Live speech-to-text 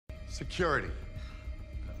Security.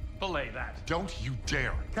 Belay that. Don't you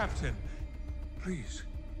dare. Captain, please,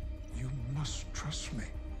 you must trust me.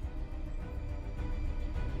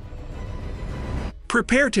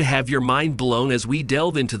 Prepare to have your mind blown as we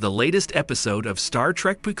delve into the latest episode of Star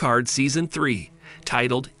Trek Picard Season 3,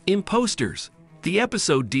 titled Impostors. The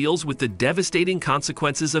episode deals with the devastating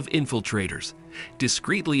consequences of infiltrators,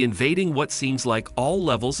 discreetly invading what seems like all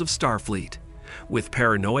levels of Starfleet. With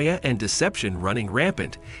paranoia and deception running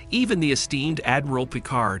rampant, even the esteemed Admiral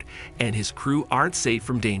Picard and his crew aren't safe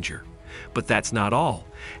from danger. But that's not all,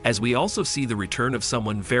 as we also see the return of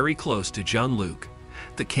someone very close to Jean-Luc.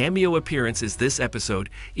 The cameo appearances this episode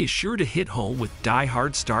is sure to hit home with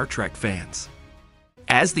die-hard Star Trek fans.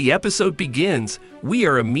 As the episode begins, we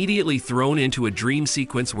are immediately thrown into a dream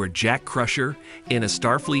sequence where Jack Crusher, in a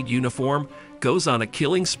Starfleet uniform, goes on a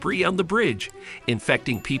killing spree on the bridge,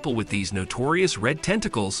 infecting people with these notorious red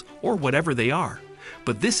tentacles, or whatever they are.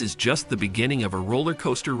 But this is just the beginning of a roller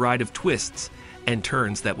coaster ride of twists and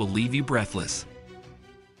turns that will leave you breathless.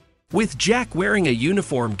 With Jack wearing a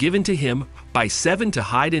uniform given to him by Seven to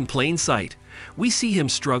hide in plain sight, we see him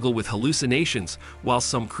struggle with hallucinations while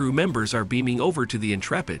some crew members are beaming over to the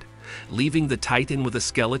Intrepid, leaving the Titan with a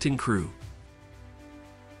skeleton crew.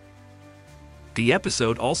 The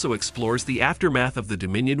episode also explores the aftermath of the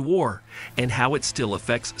Dominion War and how it still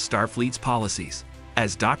affects Starfleet's policies.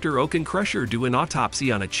 As Dr. Oak and Crusher do an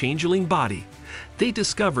autopsy on a changeling body, they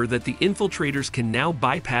discover that the infiltrators can now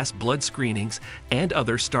bypass blood screenings and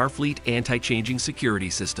other Starfleet anti-changing security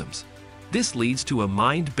systems. This leads to a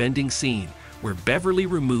mind-bending scene where Beverly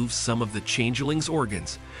removes some of the changeling's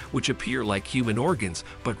organs, which appear like human organs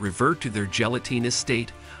but revert to their gelatinous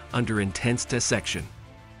state under intense dissection.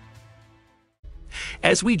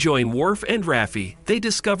 As we join Worf and Raffi, they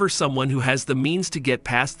discover someone who has the means to get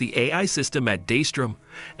past the AI system at Daystrom,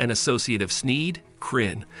 an associate of Sneed,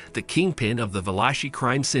 Kryn, the kingpin of the Valashi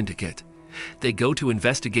crime syndicate. They go to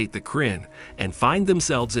investigate the Kryn and find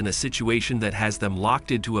themselves in a situation that has them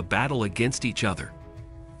locked into a battle against each other.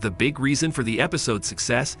 The big reason for the episode's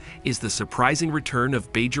success is the surprising return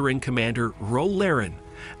of Bajoran Commander Ro Laren,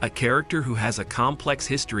 a character who has a complex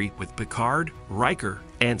history with Picard, Riker,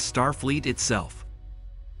 and Starfleet itself.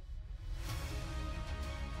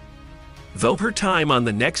 Though her time on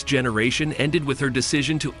the Next Generation ended with her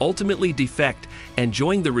decision to ultimately defect and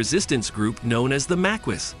join the resistance group known as the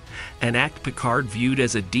Maquis, an act Picard viewed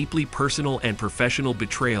as a deeply personal and professional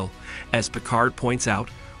betrayal, as Picard points out,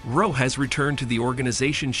 Ro has returned to the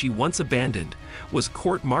organization she once abandoned, was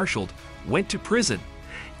court-martialed, went to prison,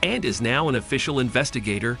 and is now an official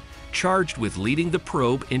investigator charged with leading the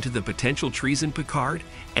probe into the potential treason Picard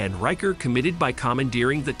and Riker committed by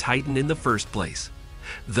commandeering the Titan in the first place.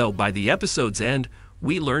 Though by the episode's end,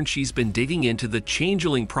 we learn she's been digging into the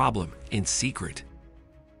changeling problem in secret.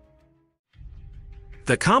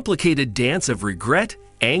 The complicated dance of regret,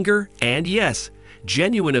 anger, and yes,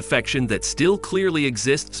 genuine affection that still clearly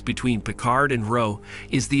exists between Picard and Ro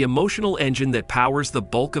is the emotional engine that powers the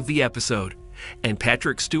bulk of the episode, and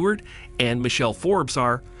Patrick Stewart and Michelle Forbes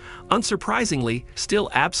are, unsurprisingly, still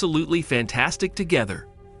absolutely fantastic together.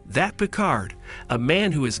 That Picard, a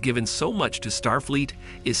man who has given so much to Starfleet,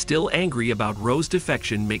 is still angry about Ro's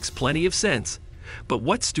defection makes plenty of sense. But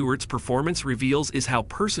what Stewart's performance reveals is how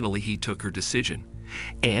personally he took her decision,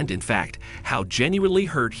 and in fact, how genuinely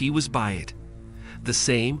hurt he was by it. The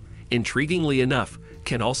same, intriguingly enough,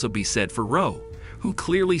 can also be said for Ro, who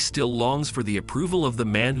clearly still longs for the approval of the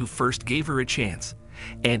man who first gave her a chance,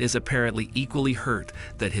 and is apparently equally hurt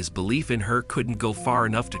that his belief in her couldn't go far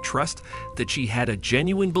enough to trust that she had a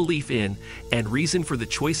genuine belief in and reason for the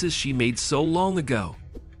choices she made so long ago.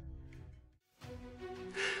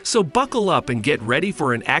 So buckle up and get ready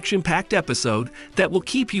for an action-packed episode that will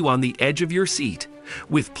keep you on the edge of your seat.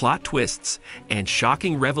 With plot twists and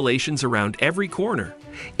shocking revelations around every corner,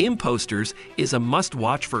 Impostors is a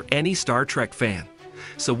must-watch for any Star Trek fan.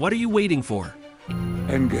 So what are you waiting for?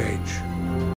 Engage.